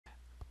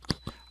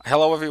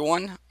Hello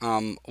everyone.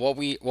 What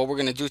we're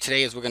going to do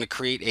today is we're going to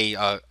create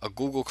a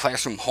Google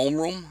Classroom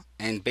Homeroom,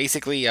 and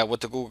basically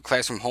what the Google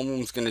Classroom Homeroom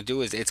is going to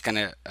do is it's going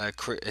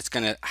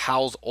to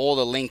house all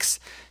the links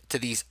to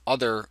these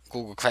other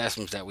Google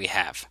Classrooms that we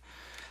have.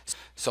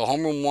 So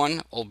Homeroom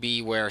 1 will be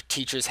where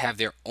teachers have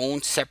their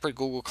own separate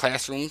Google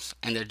Classrooms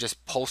and they're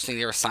just posting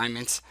their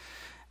assignments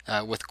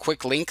with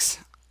quick links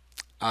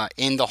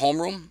in the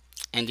homeroom.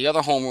 And the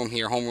other homeroom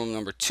here, homeroom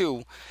number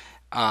 2,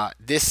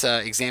 this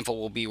example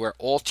will be where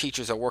all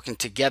teachers are working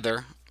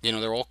together.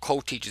 They're all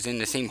co-teachers in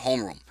the same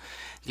homeroom.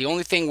 The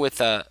only thing with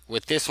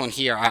this one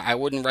here, I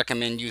wouldn't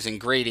recommend using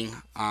grading,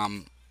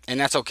 and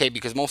that's okay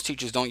because most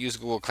teachers don't use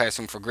Google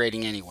Classroom for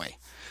grading anyway.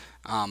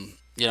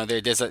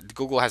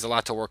 Google has a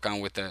lot to work on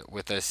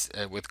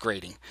with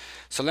grading.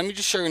 So let me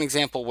just show you an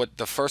example what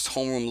the first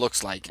homeroom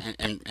looks like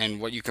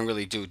and what you can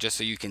really do, just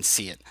so you can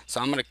see it.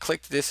 So I'm going to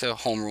click this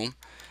homeroom,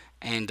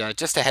 and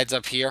just a heads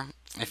up here,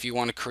 if you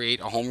want to create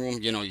a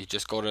homeroom, you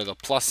just go to the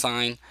plus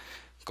sign,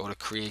 go to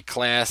create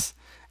class,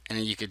 and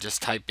then you could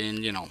just type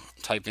in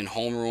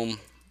homeroom,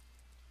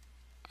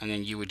 and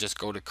then you would just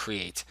go to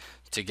create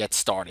to get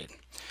started.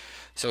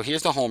 So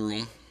here's the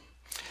homeroom.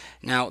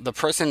 Now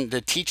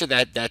the teacher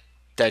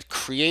that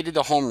created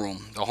the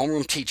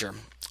homeroom teacher,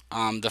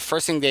 the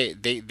first thing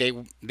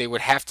they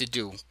would have to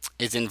do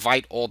is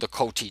invite all the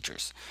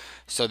co-teachers.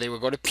 So they would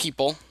go to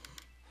people,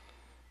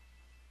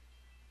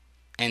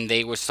 and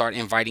they would start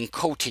inviting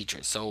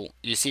co-teachers. So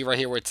you see right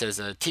here where it says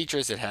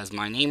teachers, it has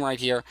my name right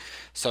here.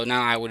 So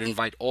now I would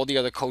invite all the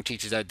other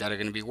co-teachers that are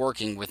going to be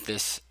working with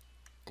this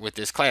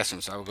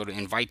classroom. So I would go to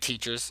invite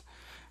teachers,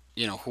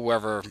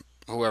 whoever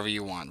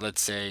you want.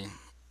 Let's say,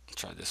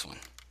 try this one.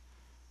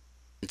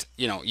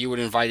 You would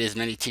invite as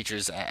many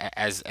teachers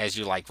as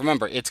you like.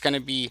 Remember, it's going to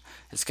be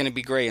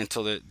gray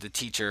until the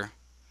teacher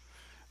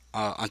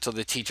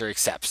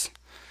accepts.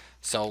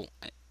 So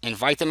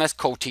invite them as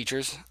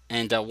co-teachers,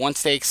 and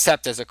once they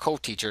accept as a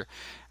co-teacher,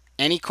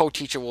 any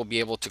co-teacher will be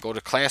able to go to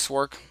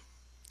classwork,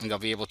 and they'll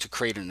be able to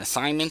create an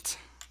assignment.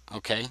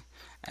 Okay,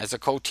 as a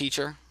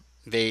co-teacher,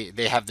 they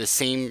have the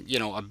same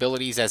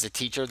abilities as a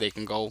teacher. They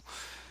can go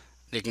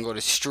to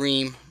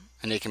stream,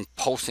 and they can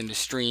post in the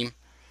stream.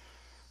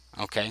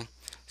 Okay,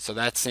 so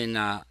that's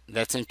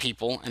in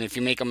people, and if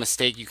you make a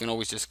mistake, you can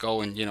always just go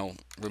and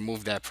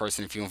remove that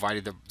person if you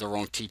invited the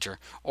wrong teacher,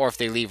 or if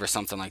they leave or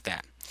something like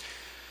that.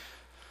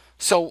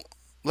 So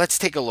let's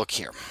take a look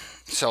here.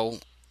 So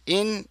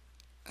we're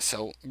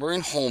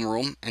in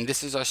homeroom, and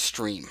this is our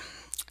stream.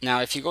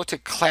 Now if you go to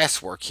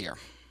classwork here,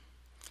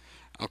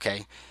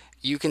 okay,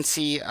 you can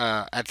see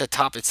at the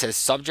top it says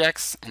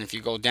subjects, and if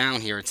you go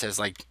down here it says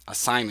like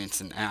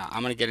assignments, and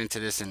I'm going to get into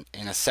this in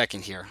a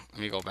second here.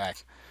 Let me go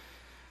back.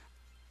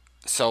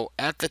 So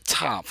at the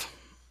top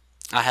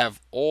I have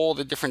all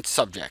the different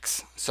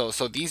subjects. So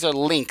these are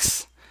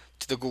links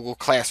to the Google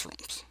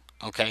Classrooms.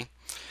 Okay,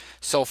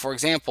 so for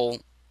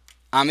example,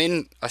 I'm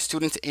in a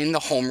student in the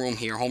homeroom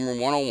here,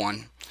 homeroom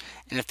 101,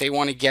 and if they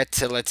want to get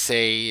to, let's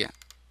say,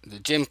 the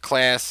gym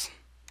class,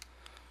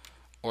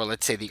 or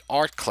let's say the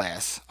art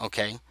class,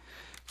 okay,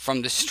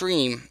 from the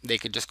stream they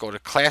could just go to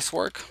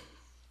classwork,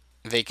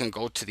 they can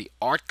go to the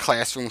art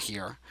classroom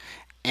here,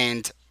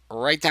 and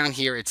right down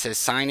here it says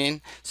sign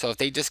in. So if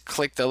they just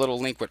click the little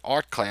link with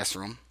art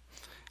classroom,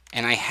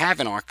 and I have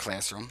an art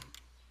classroom,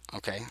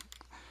 okay,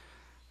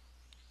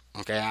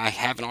 I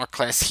have an art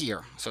class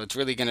here, so it's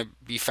really going to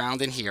be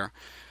found in here.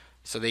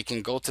 So they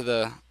can go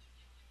to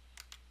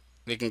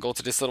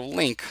this little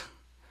link,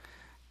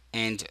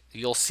 and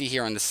you'll see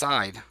here on the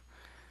side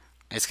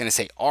it's going to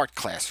say art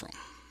classroom.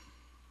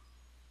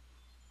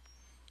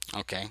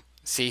 Okay,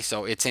 see,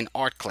 so it's in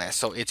art class.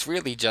 So it's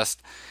really just,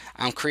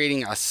 I'm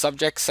creating a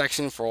subject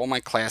section for all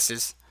my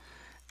classes,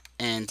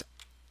 and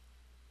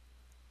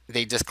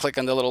they just click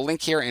on the little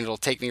link here and it'll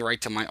take me right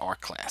to my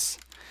art class.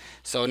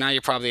 So now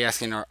you're probably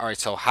asking, all right,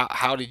 so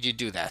how did you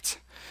do that?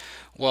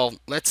 Well,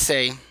 let's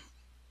say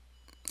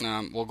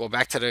we'll go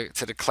back to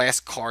the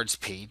class cards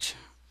page.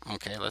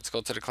 Okay, let's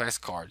go to the class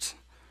cards.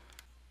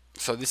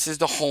 So this is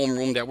the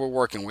homeroom that we're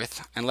working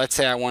with, and let's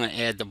say I want to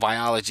add the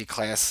biology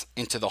class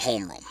into the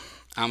homeroom.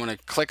 I'm going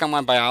to click on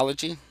my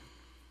biology,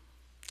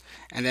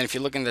 and then if you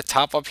look in the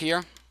top up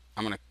here,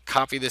 I'm going to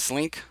copy this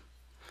link.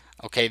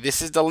 Okay,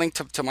 this is the link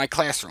to my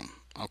classroom.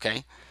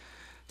 Okay,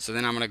 so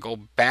then I'm going to go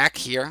back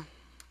here,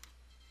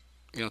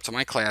 to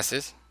my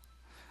classes,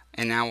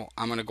 and now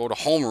I'm going to go to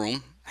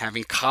homeroom,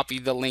 having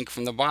copied the link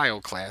from the bio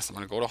class. I'm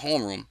going to go to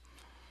homeroom,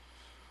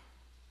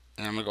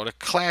 and I'm going to go to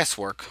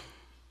classwork.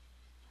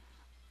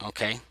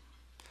 Okay,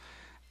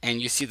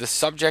 and you see the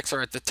subjects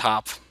are at the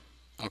top.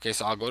 Okay,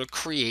 so I'll go to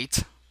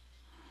create,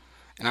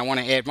 and I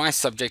want to add my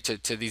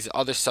subject to these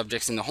other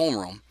subjects in the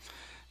homeroom.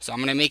 So I'm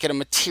going to make it a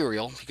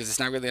material because it's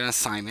not really an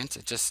assignment,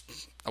 it's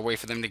just a way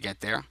for them to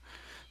get there.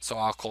 So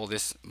I'll call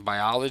this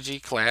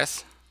biology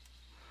class.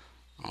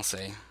 I'll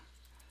say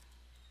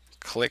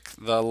click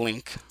the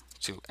link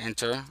to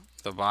enter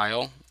the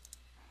bio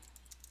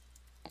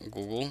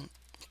Google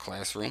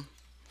Classroom,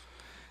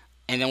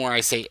 and then where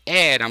I say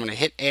add, I'm going to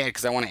hit add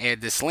because I want to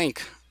add this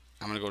link.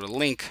 I'm going to go to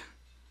link.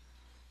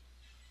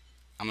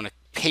 I'm going to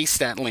paste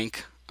that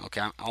link. Okay,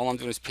 all I'm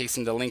doing is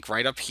pasting the link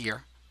right up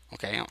here.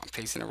 Okay, I'm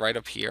pasting it right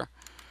up here.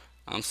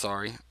 I'm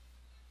sorry,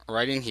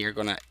 right in here.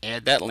 Going to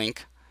add that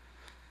link.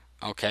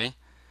 Okay,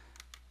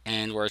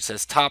 and where it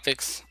says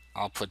topics,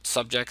 I'll put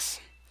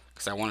subjects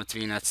because I want it to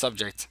be in that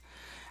subject.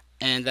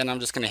 And then I'm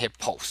just going to hit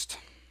post.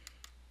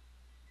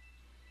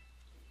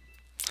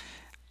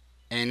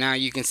 And now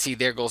you can see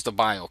there goes the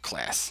bio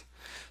class.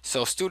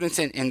 So students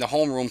in the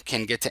homeroom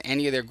can get to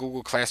any of their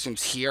Google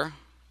Classrooms here,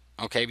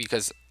 okay,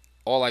 because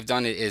all I've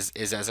done is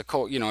as a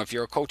if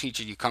you're a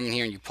co-teacher, you come in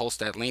here and you post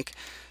that link.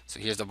 So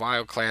here's the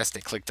bio class,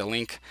 they click the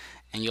link,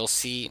 and you'll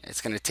see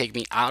it's going to take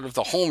me out of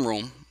the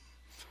homeroom,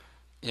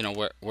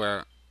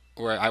 where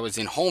I was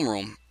in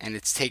homeroom, and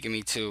it's taking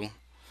me to,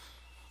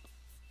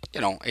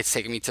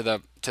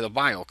 the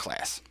bio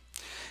class.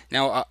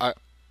 Now,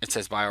 it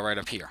says bio right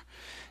up here.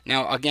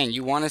 Now again,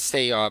 you want to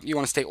stay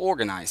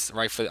organized,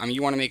 right?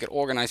 You want to make it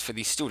organized for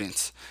these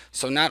students.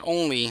 So not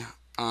only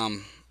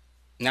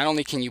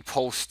can you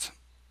post,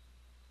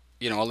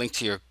 a link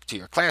to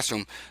your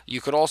classroom, you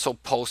could also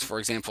post, for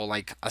example,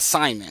 like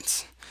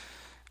assignments.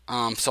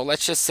 So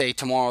let's just say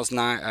tomorrow's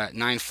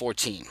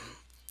 9/14,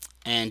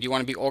 and you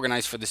want to be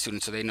organized for the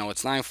students so they know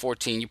it's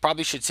 9/14. You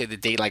probably should say the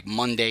date, like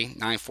Monday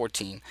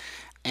 9/14,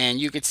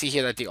 and you could see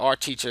here that the art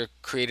teacher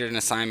created an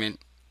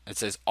assignment. It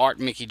says art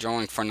Mickey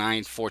drawing for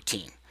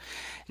 9/14.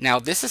 Now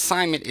this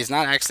assignment is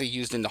not actually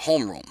used in the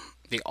homeroom.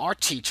 The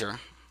art teacher,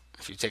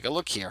 if you take a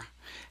look here,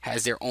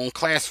 has their own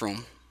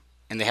classroom,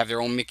 and they have their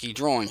own Mickey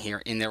drawing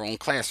here in their own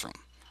classroom.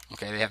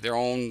 Okay, they have their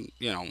own,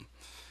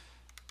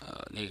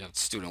 they have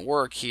student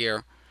work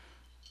here,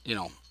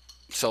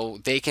 so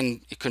they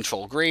can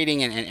control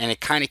grading, and it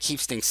kind of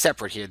keeps things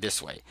separate here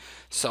this way.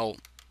 So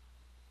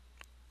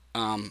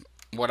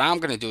what I'm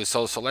going to do is,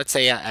 so let's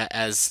say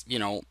as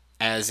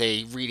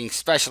a reading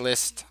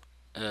specialist,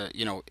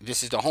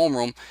 this is the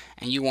homeroom,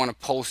 and you want to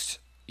post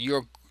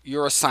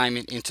your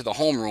assignment into the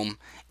homeroom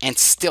and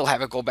still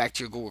have it go back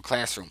to your Google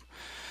Classroom.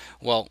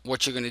 Well,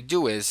 what you're going to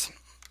do is,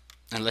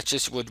 and we're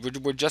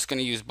just going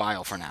to use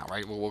bio for now,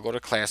 right? We'll go to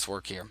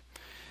classwork here.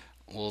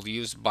 We'll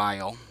use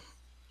bio.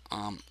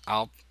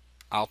 I'll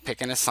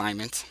pick an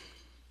assignment.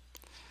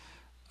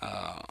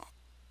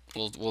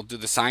 We'll do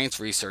the science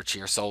research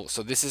here. So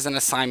this is an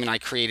assignment I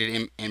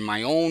created in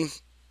my own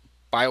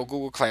bio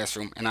Google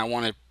Classroom, and I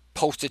want to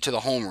post it to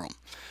the homeroom.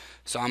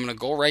 So I'm going to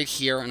go right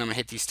here, and I'm going to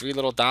hit these three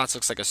little dots.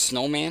 Looks like a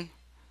snowman.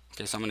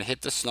 Okay, so I'm going to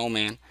hit the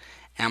snowman,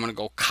 and I'm going to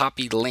go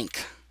copy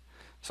link.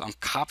 So I'm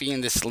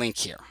copying this link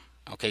here,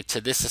 okay,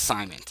 to this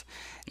assignment.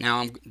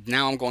 Now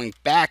I'm going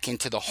back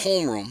into the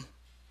homeroom,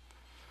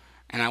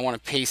 and I want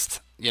to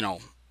paste,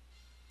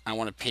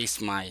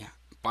 my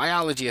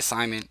biology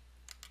assignment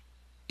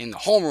in the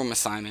homeroom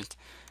assignment.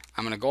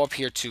 I'm going to go up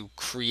here to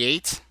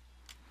create,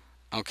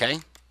 okay,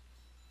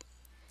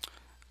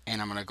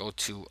 and I'm going to go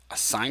to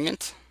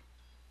assignment,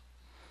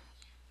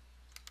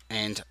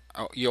 and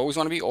you always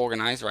want to be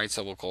organized, right?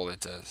 So we'll call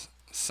it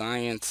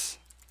science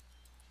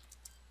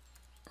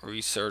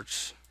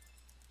research,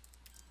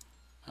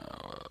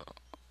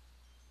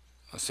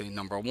 let's say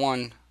number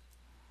 1,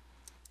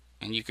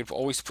 and you could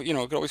always put,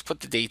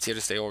 the dates here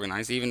to stay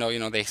organized, even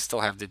though they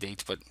still have the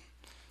dates, but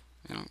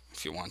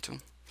if you want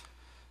to,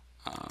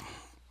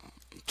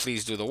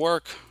 please do the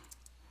work.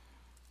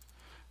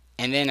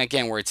 And then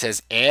again, where it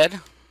says add,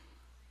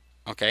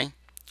 okay,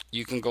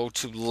 you can go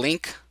to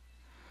link,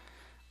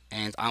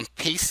 and I'm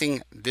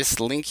pasting this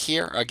link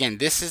here. Again,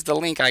 this is the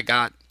link I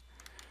got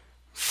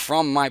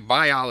from my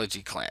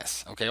biology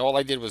class. Okay, all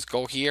I did was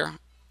go here,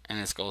 and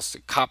it goes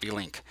to copy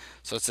link.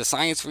 So it's a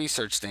science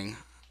research thing.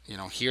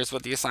 Here's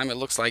what the assignment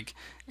looks like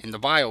in the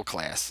bio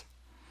class.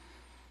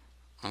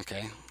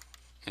 Okay,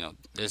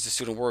 there's the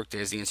student work,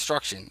 there's the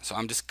instruction. So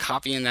I'm just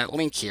copying that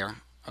link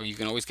here, or you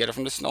can always get it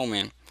from the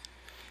snowman,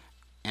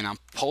 and I'm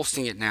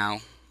posting it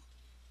now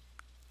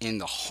in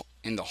the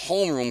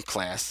homeroom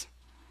class.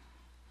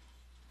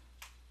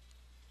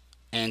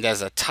 And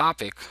as a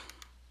topic,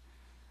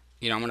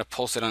 I'm going to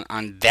post it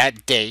on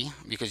that day,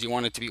 because you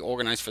want it to be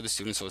organized for the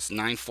students. So it's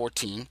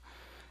 9/14,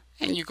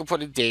 and you can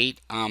put a date.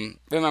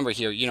 Remember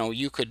here,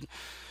 you could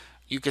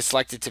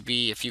select it to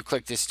be, if you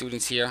click the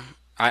students here,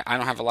 I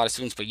don't have a lot of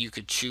students, but you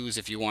could choose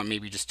if you want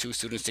maybe just 2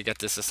 students to get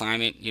this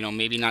assignment.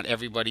 Maybe not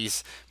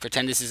everybody's,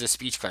 pretend this is a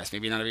speech class,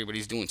 maybe not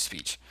everybody's doing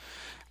speech.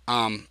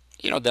 Then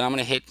I'm going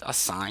to hit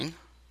assign.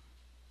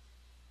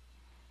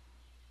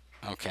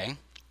 Okay,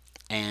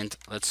 and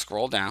let's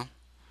scroll down.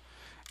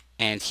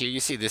 And here you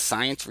see this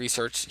science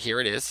research, here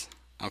it is,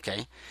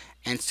 okay?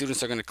 And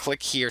students are going to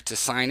click here to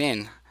sign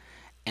in,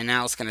 and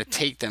now it's going to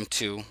take them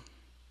to,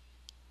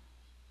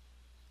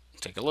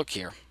 take a look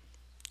here.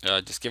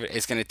 It's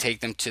going to take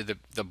them to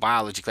the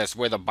biology class,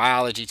 where the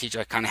biology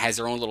teacher kind of has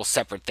their own little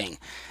separate thing.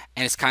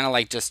 And it's kind of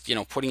like just,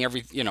 putting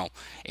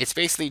it's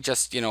basically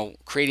just,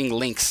 creating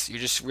links. You're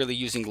just really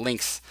using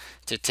links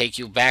to take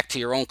you back to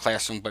your own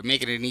classroom, but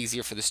making it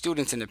easier for the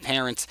students and the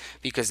parents,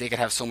 because they could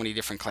have so many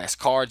different class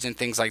cards and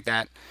things like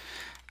that.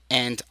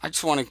 And I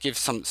just want to give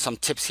some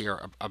tips here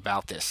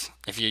about this,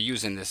 if you're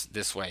using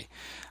this way.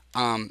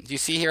 Do you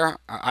see here?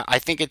 I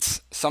think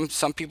it's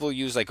some people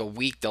use like a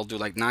week. They'll do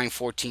like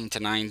 9/14 to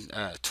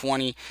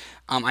 9/20.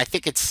 I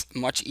think it's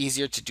much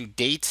easier to do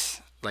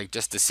dates, like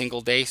just a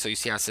single day. So you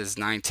see how it says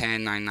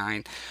 9/10,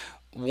 9/9.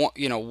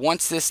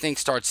 Once this thing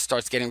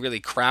starts getting really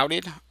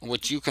crowded,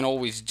 what you can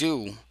always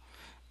do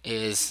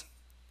is,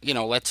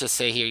 let's just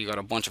say here you got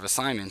a bunch of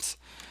assignments.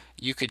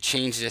 You could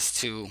change this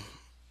to,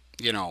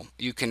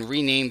 you can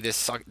rename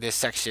this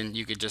section.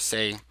 You could just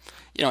say,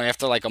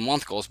 after like a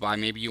month goes by,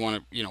 maybe you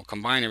want to,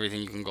 combine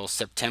everything. You can go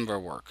September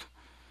work.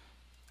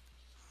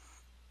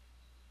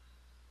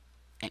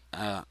 It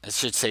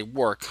should say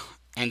work,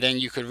 and then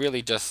you could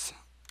just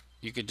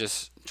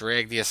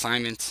drag the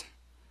assignment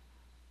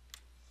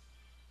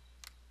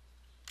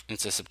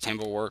into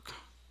September work,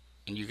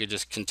 and you could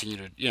just continue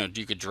to,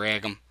 you could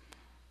drag them.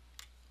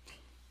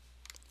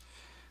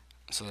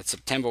 So that's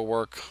September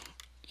work.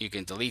 You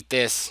can delete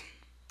this.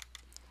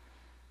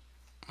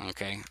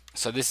 Okay,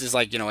 so this is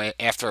like,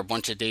 after a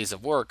bunch of days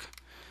of work,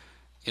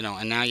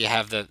 and now you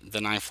have the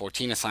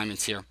 9/14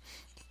 assignments here.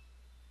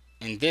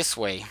 In this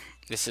way,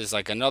 this is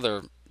like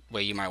another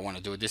way you might want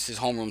to do it. This is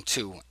homeroom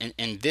 2.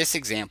 In this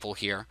example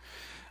here,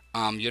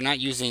 you're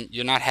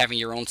not having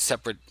your own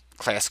separate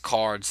class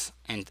cards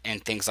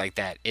and things like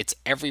that. It's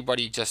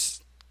everybody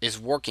just is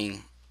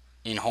working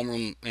in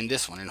homeroom, in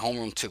this one, in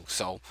homeroom 2.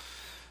 So,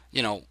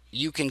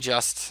 you can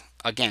just,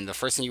 again, the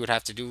first thing you would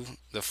have to do,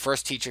 the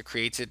first teacher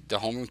creates it, the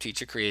homeroom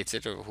teacher creates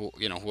it, or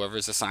whoever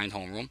is assigned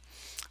homeroom.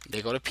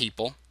 They go to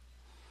people.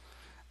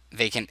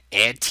 They can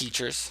add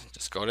teachers.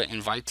 Just go to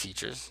invite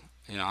teachers.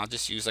 I'll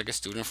just use like a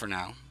student for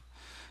now.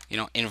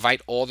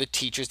 Invite all the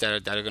teachers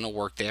that are going to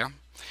work there.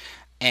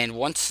 And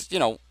once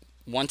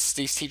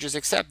these teachers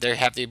accept, they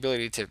have the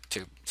ability to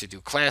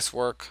do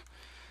classwork.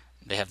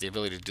 They have the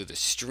ability to do the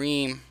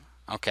stream.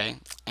 Okay,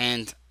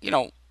 and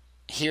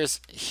here's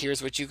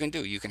what you can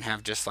do. You can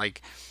have just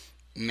like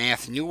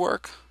math new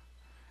work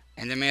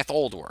and then math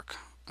old work.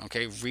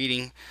 Okay,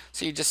 reading.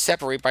 So you just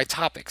separate by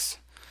topics.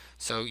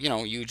 So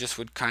you just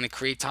would kind of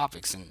create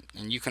topics, and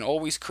you can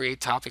always create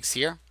topics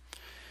here.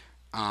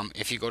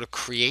 If you go to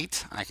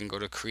create, I can go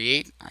to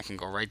create. I can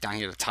go right down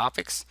here to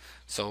topics.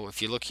 So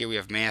if you look here, we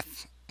have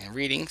math and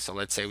reading. So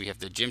let's say we have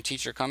the gym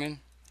teacher come in.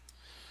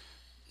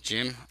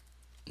 Gym,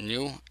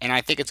 new, and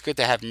I think it's good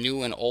to have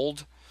new and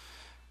old,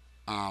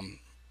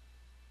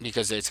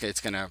 because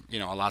it's gonna,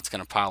 a lot's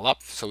gonna pile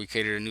up. So we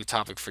created a new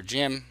topic for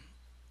gym,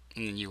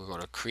 and then you would go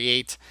to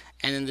create,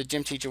 and then the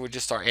gym teacher would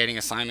just start adding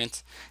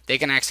assignments. They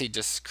can actually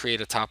just create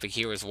a topic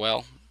here as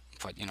well,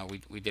 but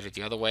we did it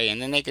the other way,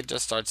 and then they could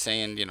just start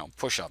saying,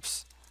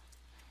 push-ups.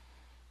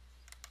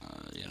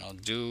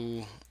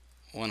 Do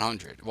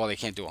 100. Well, they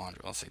can't do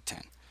 100. I'll say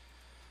 10.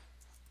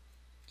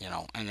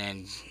 And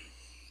then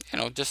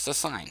just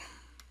assign.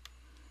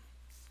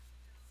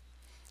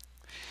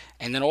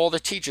 And then all the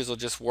teachers will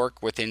just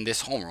work within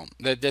this homeroom.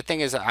 The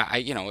thing is,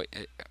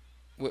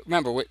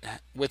 remember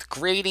with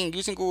grading,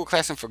 using Google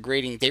Classroom for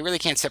grading, they really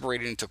can't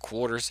separate it into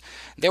quarters.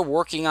 They're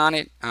working on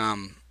it.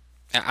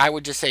 I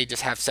would just say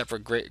just have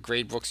separate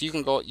grade books. You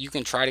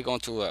can try to go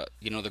into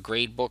the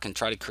grade book and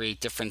try to create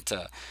different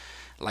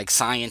like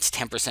science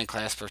 10%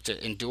 class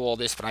and do all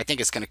this, but I think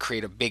it's going to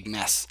create a big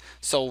mess.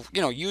 So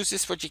use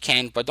this what you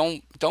can, but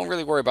don't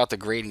really worry about the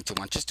grading too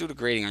much. Just do the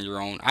grading on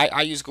your own.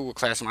 I use Google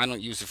Classroom. I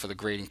don't use it for the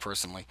grading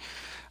personally,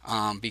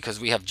 because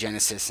we have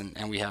Genesis,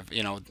 and we have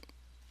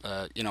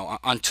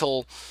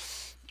until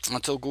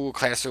Google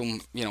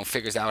Classroom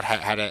figures out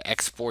how to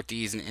export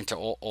these into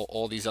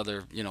all these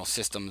other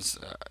systems.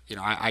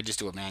 I just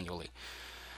do it manually.